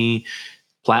there's any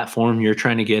platform you're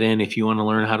trying to get in. If you want to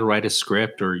learn how to write a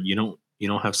script, or you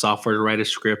don't have software to write a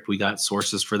script, we got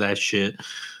sources for that shit.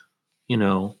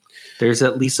 There's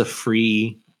at least a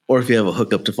free. Or if you have a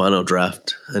hookup to Final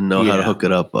Draft and know how to hook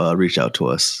it up, reach out to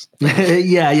us.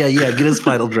 Yeah. Get us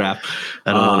Final Draft.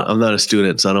 I'm not a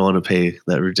student, so I don't want to pay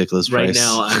that ridiculous price. Right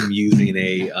now, I'm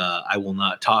using I will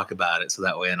not talk about it, so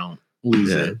that way I don't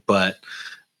lose it. But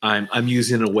I'm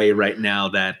using a way right now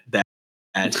that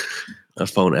a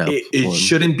phone app. It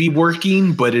shouldn't be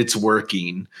working, but it's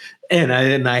working, and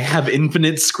I have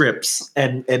infinite scripts,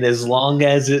 and as long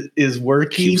as it is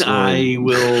working, I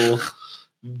will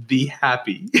be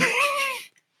happy.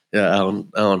 Yeah, I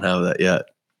don't have that yet.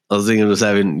 I was thinking of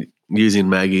just using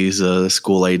Maggie's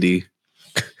school ID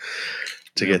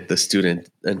to get the student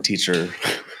and teacher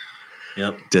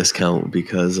discount,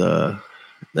 because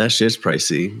that shit's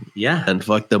pricey. Yeah, and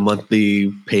fuck the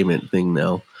monthly payment thing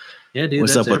now. Yeah, dude.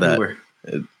 What's up with everywhere.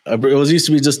 That? It was used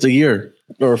to be just a year,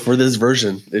 or for this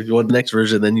version. If you want the next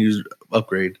version, then you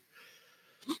upgrade.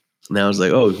 Now it's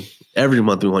like, oh, every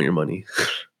month we want your money.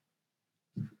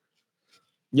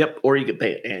 Yep, or you could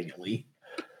pay it annually,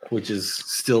 which is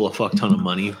still a fuck ton of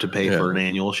money to pay for an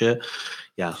annual shit.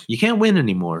 Yeah, you can't win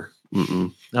anymore.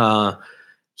 Yeah,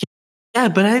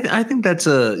 but I think that's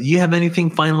you have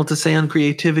anything final to say on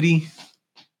creativity?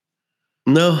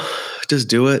 No, just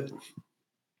do it.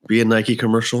 Be a Nike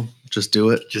commercial. Just do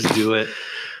it. Just do it.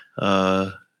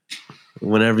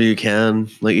 Whenever you can,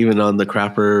 like even on the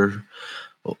crapper,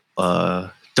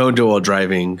 don't do it while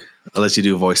driving unless you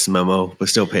do a voice memo, but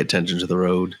still pay attention to the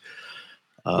road.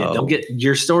 Don't get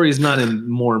your story is not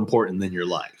more important than your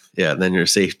life. Yeah, than your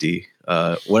safety.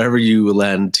 Whatever you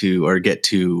land to or get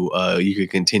to, you can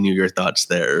continue your thoughts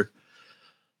there.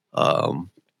 But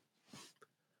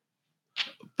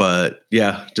But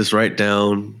yeah, just write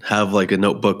down, have like a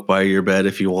notebook by your bed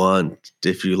if you want.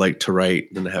 If you like to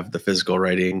write, then have the physical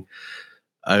writing.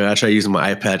 I try using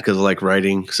my iPad because I like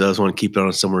writing. So I just want to keep it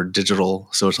on somewhere digital.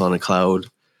 So it's on a cloud.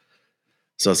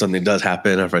 So if something does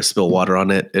happen, or if I spill water on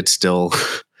it, it's still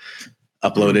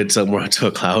uploaded somewhere to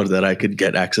a cloud that I could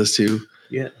get access to.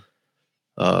 Yeah.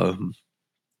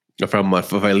 If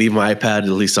I leave my iPad, at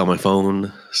least on my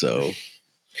phone. So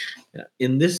Yeah.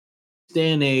 In this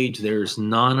day and age, there's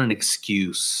not an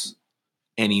excuse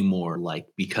anymore. Like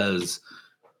because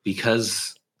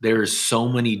there's so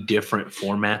many different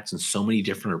formats and so many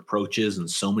different approaches and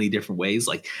so many different ways.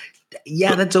 Like,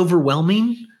 yeah, that's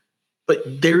overwhelming, but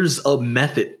there's a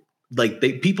method. Like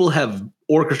people have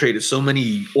orchestrated so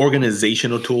many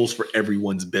organizational tools for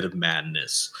everyone's bit of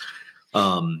madness.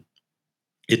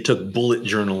 It took bullet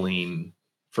journaling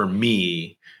for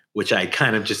me, which I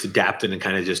kind of just adapted and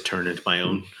kind of just turned into my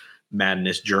own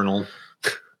madness journal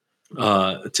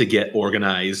to get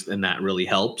organized, and that really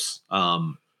helps.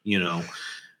 But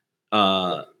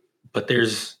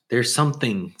there's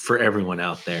something for everyone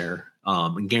out there,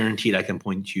 and guaranteed I can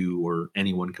point you, or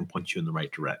anyone can point you in the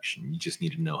right direction. You just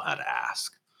need to know how to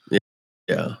ask.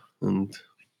 yeah, and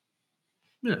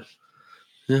Yeah.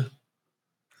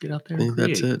 Get out there. I think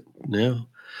that's it. Yeah,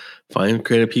 find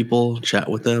creative people, chat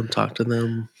with them, talk to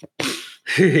them.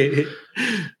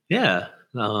 Yeah.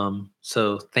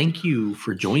 So thank you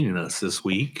for joining us this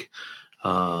week.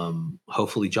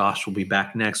 Hopefully Josh will be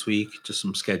back next week. Just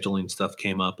some scheduling stuff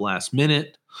came up last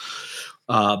minute.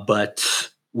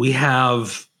 But we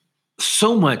have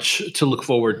so much to look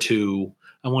forward to.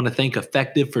 I want to thank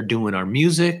Effective for doing our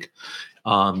music.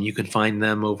 You can find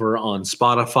them over on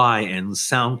Spotify and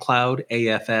SoundCloud,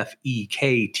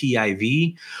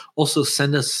 AFFEKTIV. Also,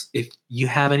 send us if you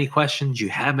have any questions, you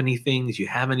have any things, you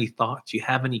have any thoughts, you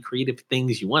have any creative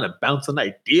things, you want to bounce an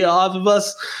idea off of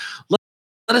us. Let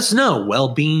us know.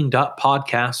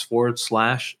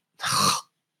 Wellbeing.podcast/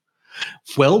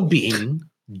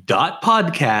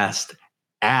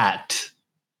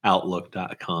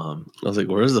 wellbeing.podcast@outlook.com. I was like,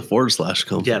 where does the /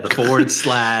 come? Yeah, the /.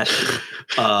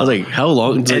 I was like, how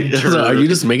long? Are you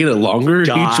just making it longer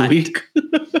each week?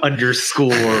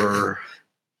 _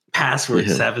 password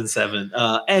 77.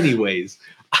 Anyways,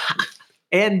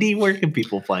 Andy, where can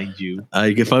people find you?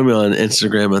 You can find me on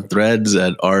Instagram and Threads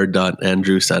at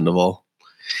r.andrewsandoval.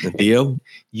 And Theo?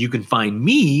 You can find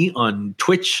me on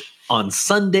Twitch on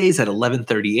Sundays at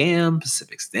 11:30 a.m.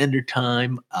 Pacific Standard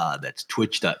Time. That's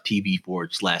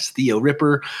twitch.tv/Theo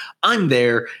Ripper. I'm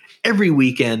there every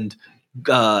weekend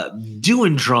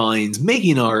doing drawings,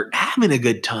 making art, having a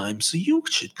good time. So you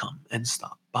should come and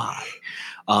stop by.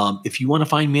 If you want to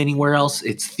find me anywhere else,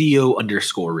 it's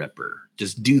Theo_Ripper.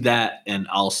 Just do that and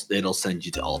it'll send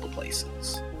you to all the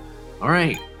places. All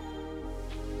right.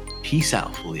 Peace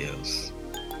out, Folios.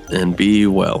 And be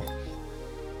well.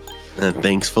 And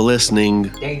thanks for listening.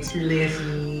 Thanks for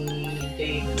listening.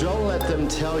 Thanks. Don't let them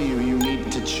tell you you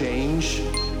need to change.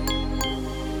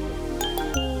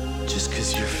 Just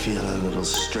 'cause you're feeling a little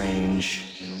strange.